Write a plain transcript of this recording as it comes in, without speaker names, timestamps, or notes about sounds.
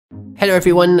Hello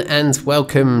everyone and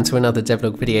welcome to another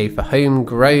devlog video for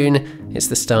Homegrown. It's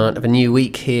the start of a new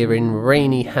week here in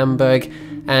rainy Hamburg,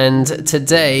 and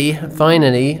today,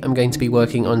 finally, I'm going to be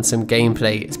working on some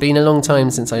gameplay. It's been a long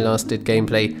time since I last did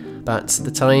gameplay, but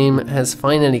the time has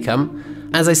finally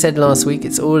come. As I said last week,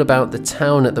 it's all about the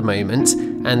town at the moment,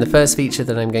 and the first feature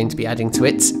that I'm going to be adding to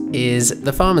it is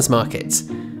the farmers market.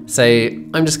 So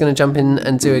I'm just going to jump in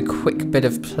and do a quick bit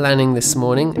of planning this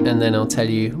morning, and then I'll tell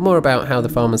you more about how the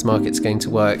farmers market's going to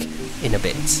work in a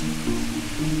bit.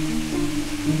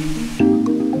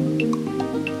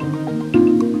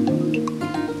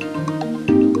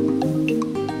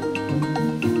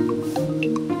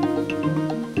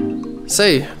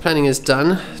 So planning is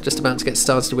done, just about to get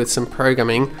started with some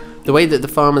programming. The way that the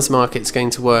farmers market's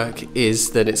going to work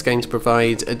is that it's going to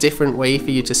provide a different way for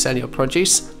you to sell your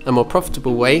produce, a more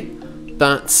profitable way,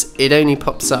 but it only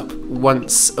pops up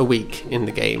once a week in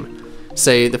the game.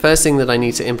 So the first thing that I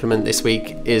need to implement this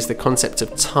week is the concept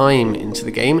of time into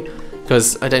the game,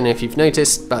 because I don't know if you've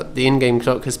noticed, but the in-game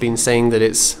clock has been saying that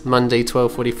it's Monday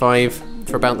 12:45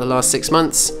 for about the last 6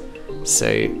 months, so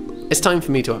it's time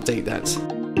for me to update that.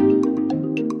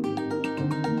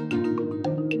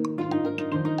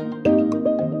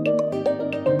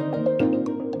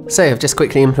 So I've just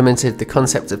quickly implemented the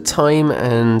concept of time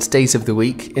and days of the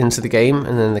week into the game,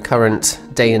 and then the current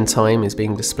day and time is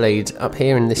being displayed up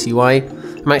here in this UI.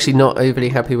 I'm actually not overly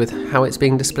happy with how it's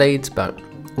being displayed, but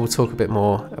we'll talk a bit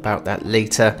more about that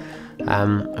later.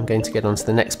 I'm going to get on to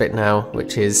the next bit now,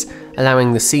 which is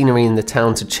allowing the scenery in the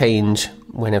town to change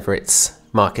whenever it's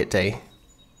market day.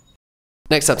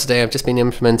 Next up today, I've just been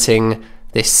implementing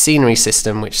this scenery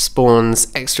system which spawns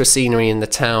extra scenery in the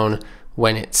town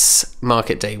when it's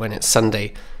market day, when it's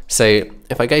Sunday. So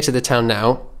if I go to the town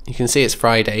now, you can see it's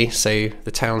Friday, so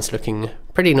the town's looking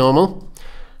pretty normal.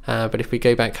 But if we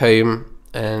go back home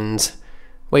and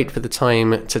wait for the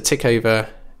time to tick over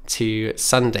to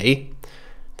Sunday,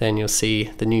 then you'll see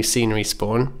the new scenery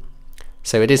spawn.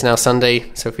 So it is now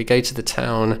Sunday, so if we go to the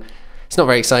town, it's not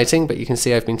very exciting, but you can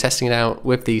see I've been testing it out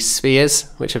with these spheres,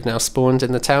 which have now spawned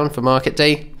in the town for market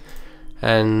day.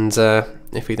 And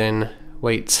if we then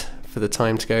wait for the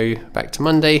time to go back to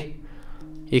Monday,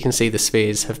 you can see the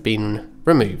spheres have been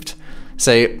removed.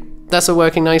 So that's all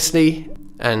working nicely,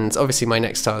 and obviously my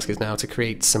next task is now to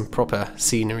create some proper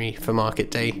scenery for market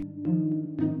day.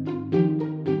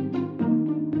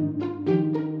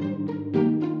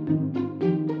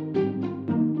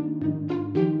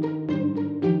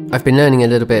 I've been learning a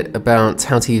little bit about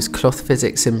how to use cloth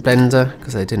physics in Blender,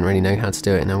 because I didn't really know how to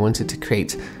do it, and I wanted to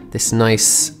create this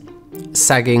nice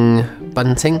sagging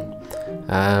bunting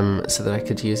so that I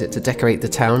could use it to decorate the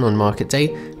town on market day,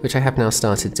 which I have now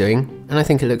started doing, and I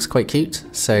think it looks quite cute,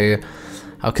 so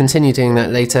I'll continue doing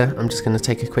that later. I'm just going to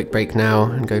take a quick break now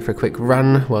and go for a quick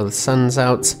run while the sun's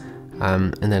out,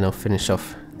 and then I'll finish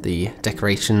off the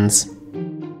decorations.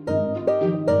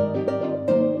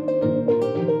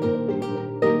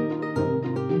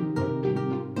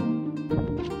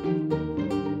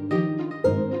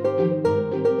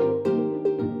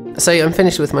 So I'm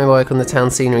finished with my work on the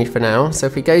town scenery for now. So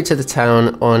if we go to the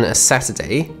town on a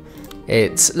Saturday,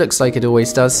 it looks like it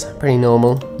always does, pretty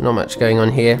normal, not much going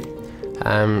on here.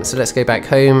 So let's go back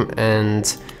home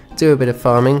and do a bit of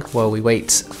farming while we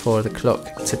wait for the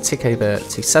clock to tick over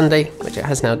to Sunday, which it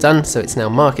has now done, so it's now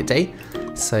market day.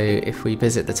 So if we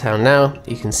visit the town now,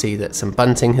 you can see that some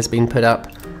bunting has been put up,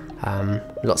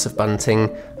 lots of bunting.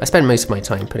 I spent most of my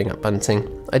time putting up bunting.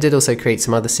 I did also create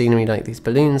some other scenery like these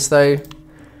balloons though.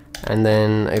 And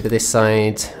then over this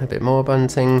side, a bit more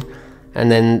bunting.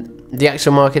 And then the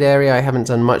actual market area I haven't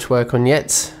done much work on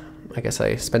yet. I guess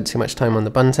I spent too much time on the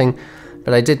bunting.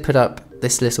 But I did put up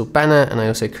this little banner, and I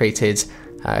also created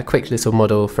a quick little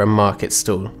model for a market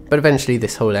stall. But eventually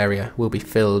this whole area will be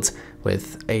filled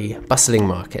with a bustling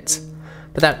market.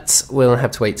 But that will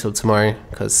have to wait till tomorrow,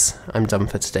 because I'm done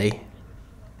for today.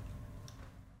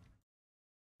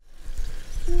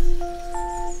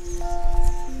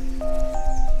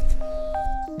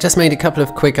 Just made a couple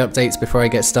of quick updates before I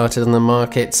get started on the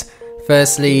market.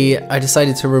 Firstly, I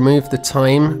decided to remove the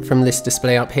time from this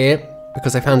display up here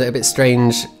because I found it a bit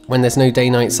strange when there's no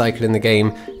day-night cycle in the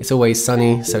game. It's always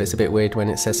sunny, so it's a bit weird when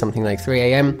it says something like 3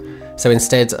 AM. So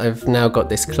instead, I've now got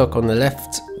this clock on the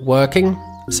left working.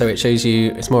 So it shows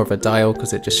you, it's more of a dial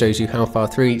because it just shows you how far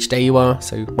through each day you are,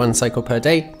 so 1 cycle per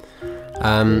day.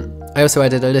 I also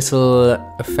added a little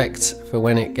effect for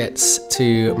when it gets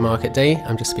to market day.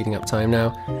 I'm just speeding up time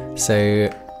now. So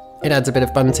it adds a bit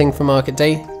of bunting for market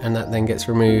day, and that then gets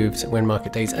removed when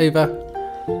market day's over.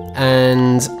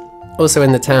 And also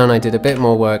in the town I did a bit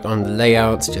more work on the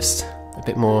layout, just a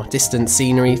bit more distant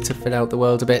scenery to fill out the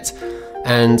world a bit.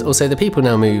 And also the people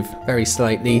now move very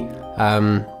slightly.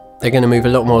 They're going to move a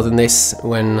lot more than this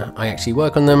when I actually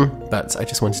work on them, but I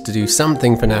just wanted to do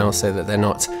something for now so that they're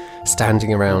not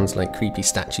standing around like creepy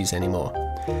statues anymore.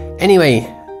 Anyway,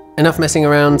 enough messing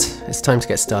around, it's time to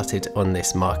get started on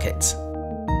this market.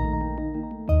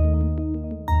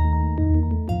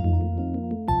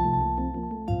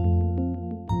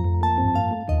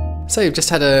 So I've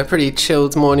just had a pretty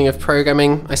chilled morning of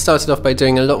programming. I started off by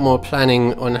doing a lot more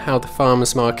planning on how the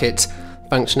farmers market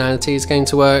functionality is going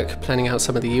to work, planning out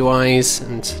some of the UIs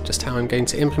and just how I'm going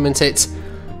to implement it.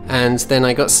 And then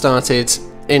I got started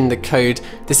in the code.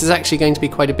 This is actually going to be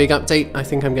quite a big update. I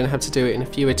think I'm going to have to do it in a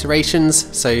few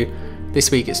iterations. So this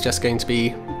week it's just going to be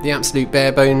the absolute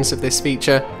bare bones of this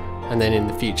feature, and then in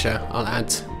the future I'll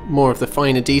add more of the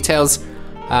finer details.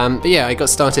 But yeah, I got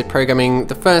started programming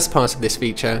the first part of this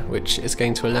feature, which is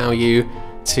going to allow you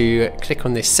to click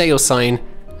on this sale sign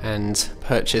and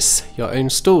purchase your own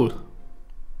stool.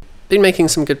 Been making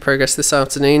some good progress this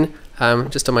afternoon,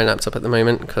 just on my laptop at the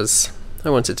moment because I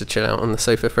wanted to chill out on the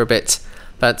sofa for a bit.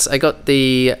 But I got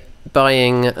the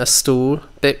buying a stool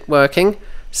bit working,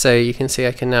 so you can see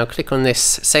I can now click on this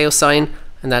sale sign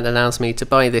and that allows me to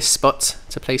buy this spot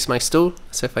to place my stool.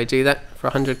 So if I do that for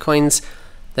 100 coins,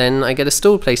 then I get a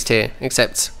stool placed here,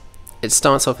 except it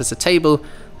starts off as a table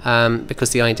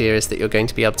because the idea is that you're going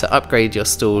to be able to upgrade your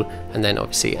stool, and then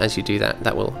obviously as you do that,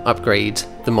 that will upgrade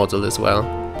the model as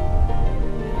well.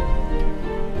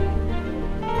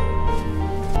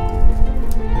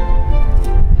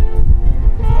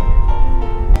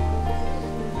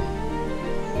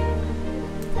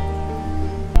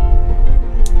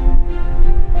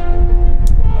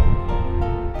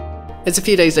 It's a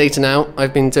few days later now.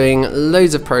 I've been doing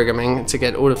loads of programming to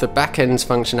get all of the back-end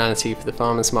functionality for the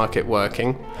farmers market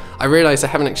working. I realise I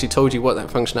haven't actually told you what that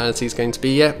functionality is going to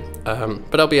be yet,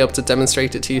 but I'll be able to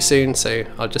demonstrate it to you soon, so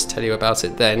I'll just tell you about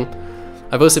it then.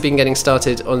 I've also been getting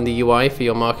started on the UI for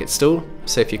your market stool.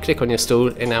 So if you click on your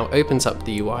stool, it now opens up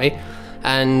the UI,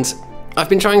 and I've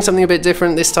been trying something a bit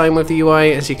different this time with the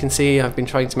UI. As you can see, I've been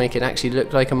trying to make it actually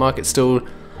look like a market stool.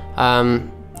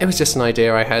 It was just an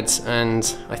idea I had, and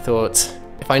I thought,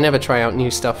 if I never try out new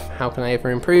stuff, how can I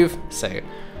ever improve? So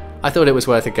I thought it was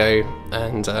worth a go,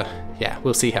 and yeah,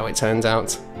 we'll see how it turns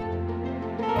out.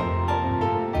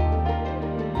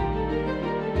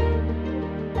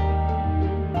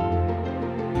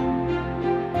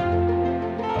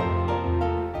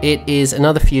 It is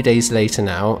another few days later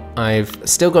now. I've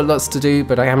still got lots to do,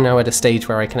 but I am now at a stage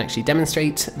where I can actually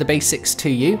demonstrate the basics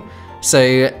to you.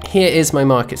 So here is my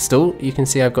market stall. You can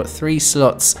see I've got 3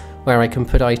 slots where I can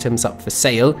put items up for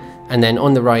sale, and then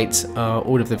on the right are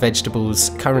all of the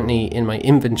vegetables currently in my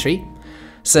inventory.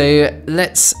 So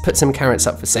let's put some carrots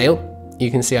up for sale. You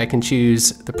can see I can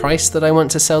choose the price that I want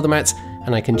to sell them at,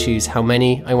 and I can choose how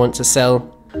many I want to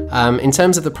sell. In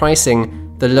terms of the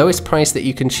pricing, the lowest price that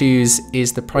you can choose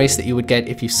is the price that you would get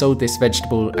if you sold this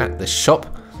vegetable at the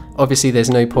shop. Obviously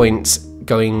there's no point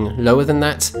going lower than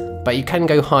that, but you can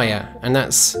go higher, and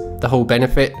that's the whole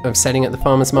benefit of selling at the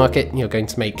farmers market. You're going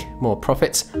to make more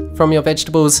profit from your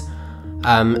vegetables.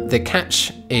 The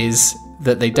catch is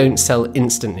that they don't sell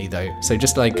instantly though. So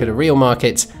just like at a real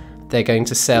market, they're going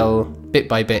to sell bit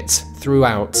by bit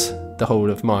throughout the whole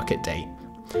of market day.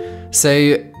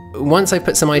 So once I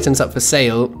put some items up for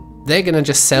sale, they're going to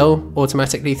just sell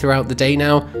automatically throughout the day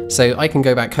now. So I can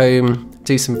go back home,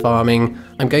 do some farming.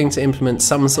 I'm going to implement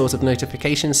some sort of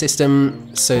notification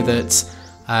system so that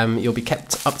you'll be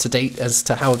kept up to date as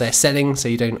to how they're selling, so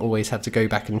you don't always have to go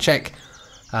back and check,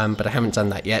 but I haven't done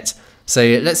that yet. So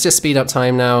let's just speed up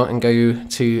time now and go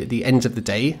to the end of the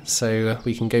day so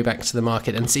we can go back to the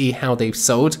market and see how they've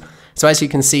sold. So as you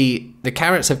can see, the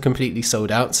carrots have completely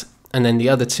sold out, and then the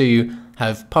other 2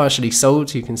 have partially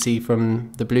sold. You can see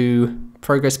from the blue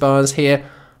progress bars here,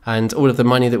 and all of the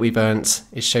money that we've earned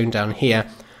is shown down here.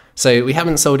 So we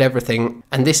haven't sold everything,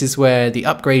 and this is where the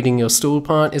upgrading your stool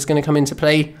part is going to come into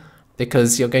play,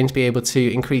 because you're going to be able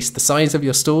to increase the size of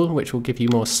your stool, which will give you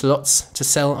more slots to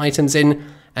sell items in,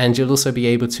 and you'll also be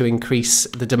able to increase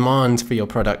the demand for your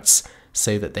products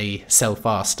so that they sell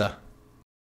faster.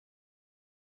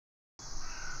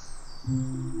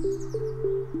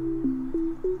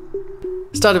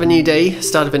 Start of a new day,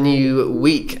 start of a new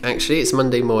week actually. It's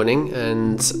Monday morning,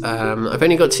 and I've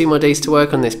only got 2 more days to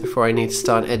work on this before I need to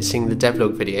start editing the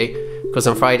devlog video, because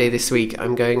on Friday this week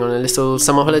I'm going on a little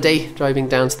summer holiday, driving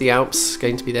down to the Alps,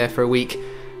 going to be there for a week,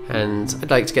 and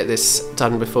I'd like to get this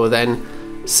done before then.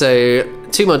 So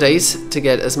 2 more days to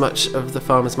get as much of the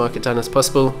farmers market done as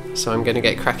possible, so I'm going to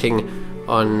get cracking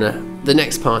on the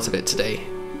next part of it today.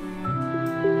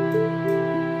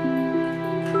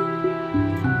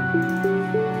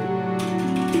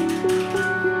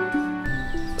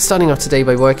 starting off today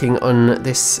by working on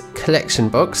this collection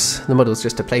box. The model's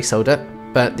just a placeholder,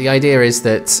 but the idea is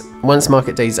that once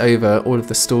market day's over, all of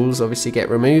the stalls obviously get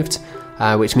removed,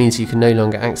 which means you can no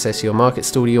longer access your market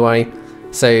stall UI.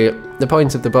 So the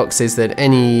point of the box is that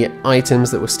any items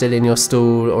that were still in your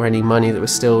stall or any money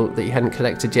that you hadn't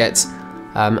collected yet,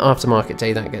 after market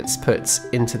day, that gets put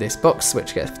into this box,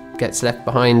 which gets left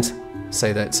behind,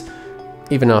 so that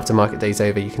even after market day's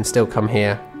over, you can still come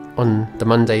here on the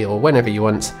Monday or whenever you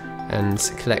want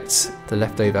and collect the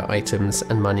leftover items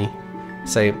and money.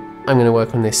 So I'm going to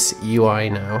work on this UI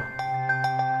now.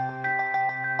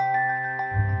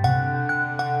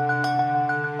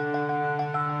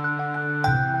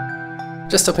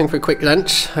 Just stopping for a quick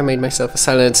lunch. I made myself a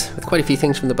salad with quite a few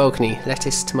things from the balcony: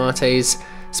 lettuce, tomatoes,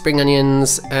 spring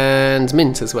onions and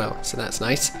mint as well, so that's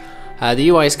nice. The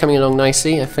UI is coming along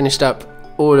nicely. I finished up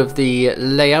all of the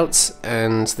layouts,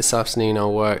 and this afternoon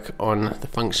I'll work on the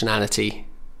functionality.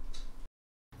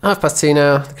 2:30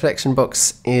 now, the collection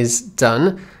box is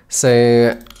done.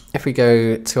 So if we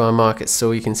go to our market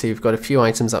store, you can see we've got a few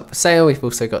items up for sale. We've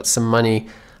also got some money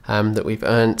that we've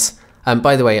earned.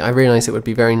 By the way, I realised it would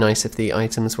be very nice if the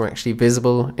items were actually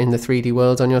visible in the 3D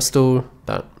world on your stall,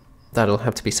 but that'll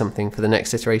have to be something for the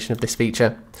next iteration of this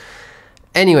feature.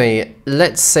 Anyway,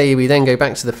 let's say we then go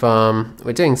back to the farm,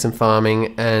 we're doing some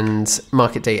farming, and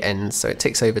market day ends, so it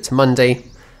ticks over to Monday.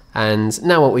 And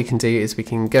now what we can do is we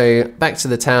can go back to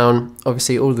the town.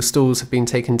 Obviously all the stalls have been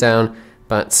taken down,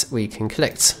 but we can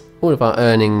collect all of our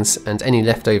earnings and any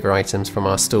leftover items from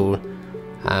our stall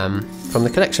from the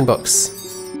collection box.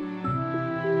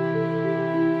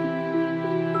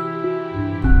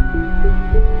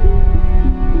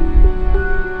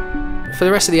 For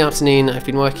the rest of the afternoon, I've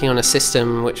been working on a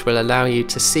system which will allow you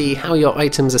to see how your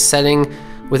items are selling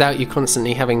without you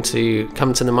constantly having to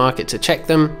come to the market to check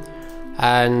them.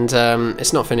 And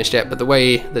it's not finished yet, but the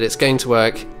way that it's going to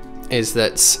work is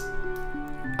that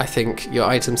I think your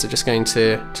items are just going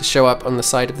to show up on the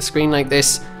side of the screen like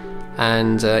this,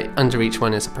 and under each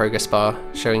one is a progress bar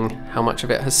showing how much of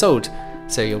it has sold.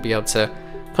 So you'll be able to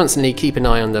constantly keep an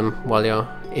eye on them while you're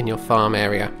in your farm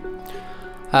area.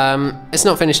 It's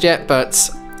not finished yet, but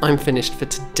I'm finished for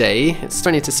today. It's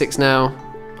 20 to 6 now.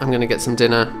 I'm going to get some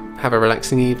dinner, have a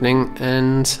relaxing evening,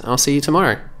 and I'll see you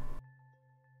tomorrow.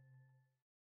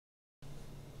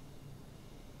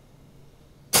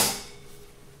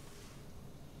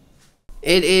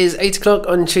 It is 8 o'clock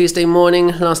on Tuesday morning,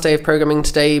 last day of programming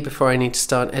today before I need to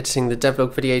start editing the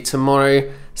devlog video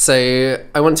tomorrow. So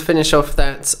I want to finish off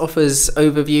that offers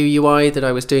overview UI that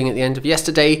I was doing at the end of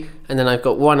yesterday, and then I've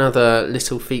got one other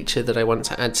little feature that I want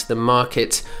to add to the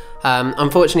market.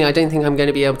 Unfortunately, I don't think I'm going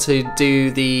to be able to do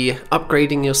the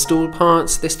upgrading your stall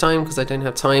parts this time because I don't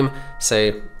have time,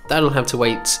 so that'll have to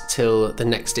wait till the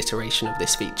next iteration of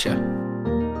this feature.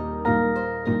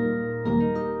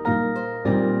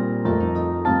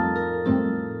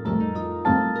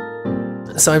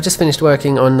 So I've just finished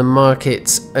working on the market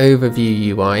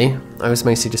overview UI. I was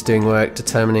mostly just doing work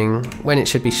determining when it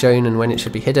should be shown and when it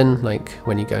should be hidden, like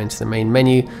when you go into the main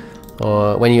menu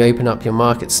or when you open up your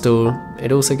market stall.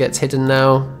 It also gets hidden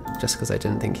now, just because I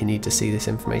didn't think you need to see this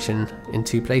information in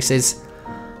two places.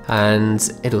 And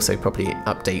it also probably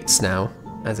updates now,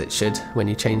 as it should when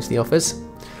you change the offers.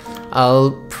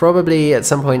 I'll probably at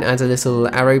some point add a little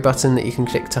arrow button that you can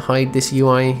click to hide this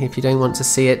UI if you don't want to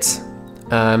see it.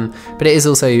 But it is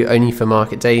also only for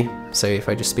market day, so if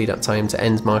I just speed up time to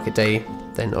end market day,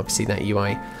 then obviously that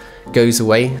UI goes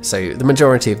away. So the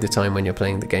majority of the time when you're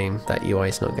playing the game, that UI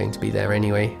is not going to be there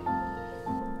anyway.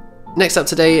 Next up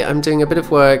today, I'm doing a bit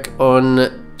of work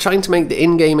on trying to make the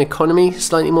in-game economy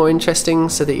slightly more interesting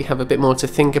so that you have a bit more to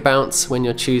think about when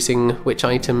you're choosing which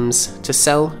items to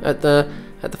sell at the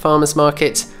farmer's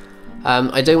market.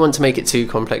 I don't want to make it too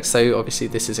complex, so obviously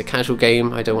this is a casual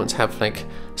game. I don't want to have like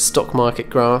stock market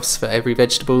graphs for every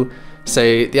vegetable.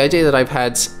 So the idea that I've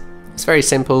had is very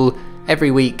simple.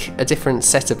 Every week a different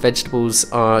set of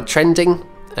vegetables are trending,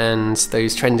 and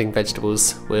those trending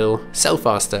vegetables will sell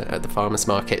faster at the farmer's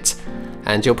market.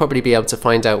 And you'll probably be able to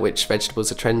find out which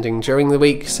vegetables are trending during the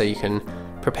week, so you can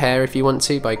prepare if you want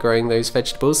to by growing those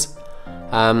vegetables.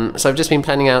 So I've just been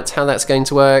planning out how that's going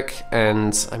to work,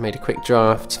 and I made a quick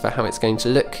draft for how it's going to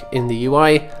look in the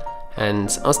UI,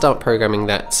 and I'll start programming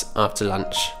that after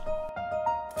lunch.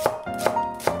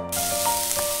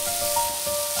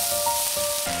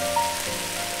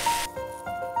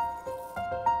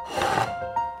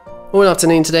 All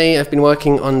afternoon today I've been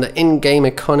working on the in-game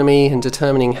economy and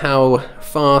determining how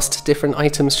fast different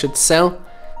items should sell.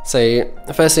 So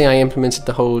firstly I implemented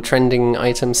the whole trending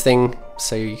items thing,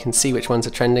 so you can see which ones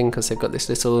are trending because they've got this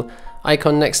little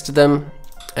icon next to them.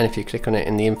 And if you click on it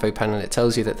in the info panel, it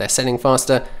tells you that they're selling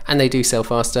faster, and they do sell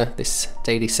faster. This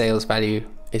daily sales value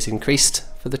is increased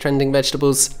for the trending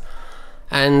vegetables.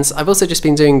 And I've also just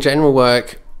been doing general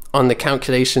work on the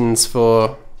calculations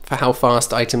for how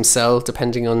fast items sell,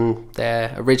 depending on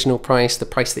their original price, the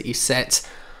price that you set,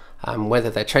 whether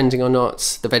they're trending or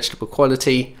not, the vegetable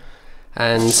quality,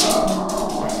 and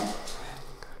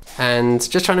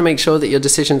just trying to make sure that your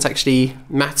decisions actually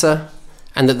matter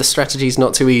and that the strategy is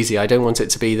not too easy. I don't want it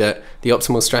to be that the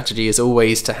optimal strategy is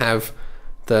always to have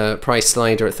the price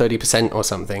slider at 30% or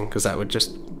something, because that would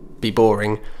just be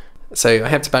boring. So I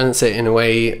have to balance it in a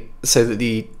way so that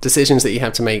the decisions that you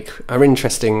have to make are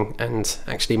interesting and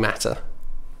actually matter.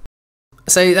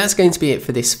 So that's going to be it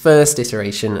for this first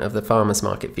iteration of the farmers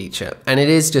market feature, and it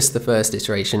is just the first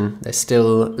iteration. There's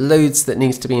still loads that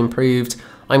needs to be improved.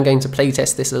 I'm going to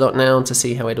playtest this a lot now to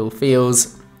see how it all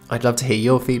feels. I'd love to hear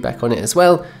your feedback on it as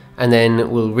well, and then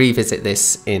we'll revisit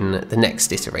this in the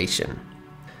next iteration.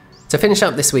 To finish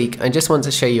up this week, I just want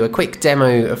to show you a quick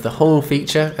demo of the whole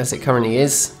feature as it currently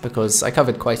is, because I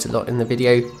covered quite a lot in the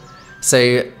video.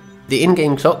 So the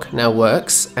in-game clock now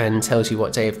works and tells you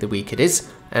what day of the week it is,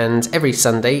 and every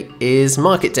Sunday is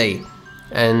market day.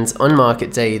 And on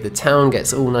market day, the town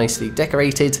gets all nicely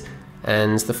decorated,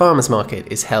 and the farmers market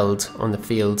is held on the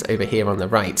field over here on the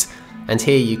right. And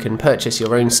here you can purchase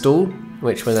your own stall,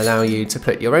 which will allow you to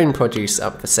put your own produce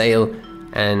up for sale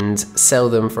and sell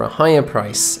them for a higher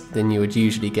price than you would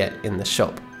usually get in the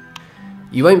shop.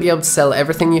 You won't be able to sell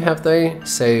everything you have though,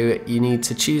 so you need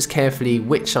to choose carefully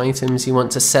which items you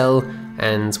want to sell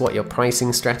and what your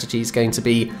pricing strategy is going to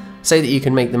be, so that you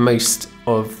can make the most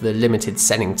of the limited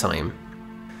selling time.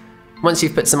 Once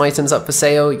you've put some items up for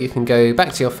sale, you can go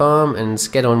back to your farm and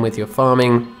get on with your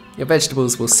farming. Your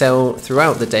vegetables will sell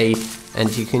throughout the day,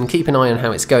 and you can keep an eye on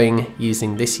how it's going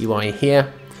using this UI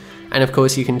here. And of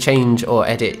course you can change or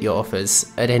edit your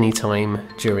offers at any time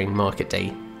during market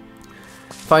day.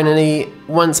 Finally,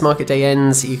 once market day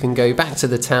ends, you can go back to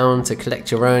the town to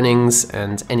collect your earnings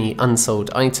and any unsold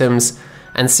items,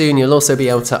 and soon you'll also be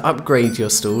able to upgrade your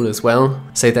stall as well,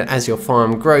 so that as your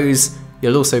farm grows,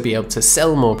 you'll also be able to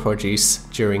sell more produce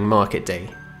during market day.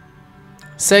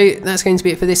 So that's going to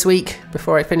be it for this week.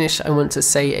 Before I finish, I want to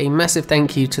say a massive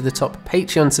thank you to the top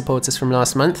Patreon supporters from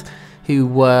last month, who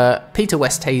were Peter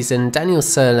Westhazen, Daniel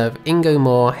Serlov, Ingo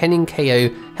Moore, Henning Ko,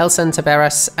 Helsan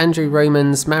Tabaras, Andrew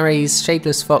Romans, Marais,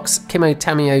 Shadeless Fox, Kimo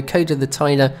Tamio, Coda the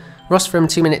Tyler, Ross from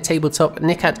 2 Minute Tabletop,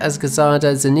 Nikat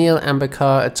Asgazada, Zanil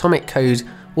Ambakar, Atomic Code,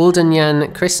 Walden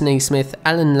Yan, Chris Naismith,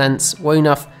 Alan Lance,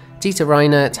 Wonuff, Dieter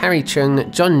Reiner, Harry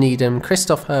Chung, John Needham,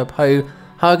 Christoph Herb Ho,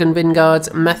 Hagen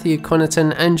Vingard, Matthew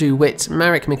Connaughton, Andrew Witt,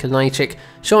 Marek Mikolajczyk,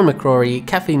 Sean McCrory,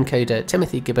 Kathleen Coder,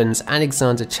 Timothy Gibbons,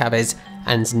 Alexander Chavez,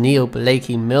 and Neil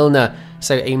Blakey Milner.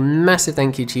 So a massive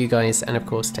thank you to you guys, and of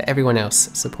course to everyone else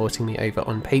supporting me over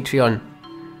on Patreon.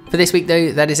 For this week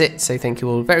though, that is it, so thank you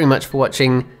all very much for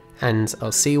watching, and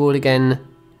I'll see you all again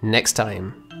next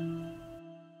time.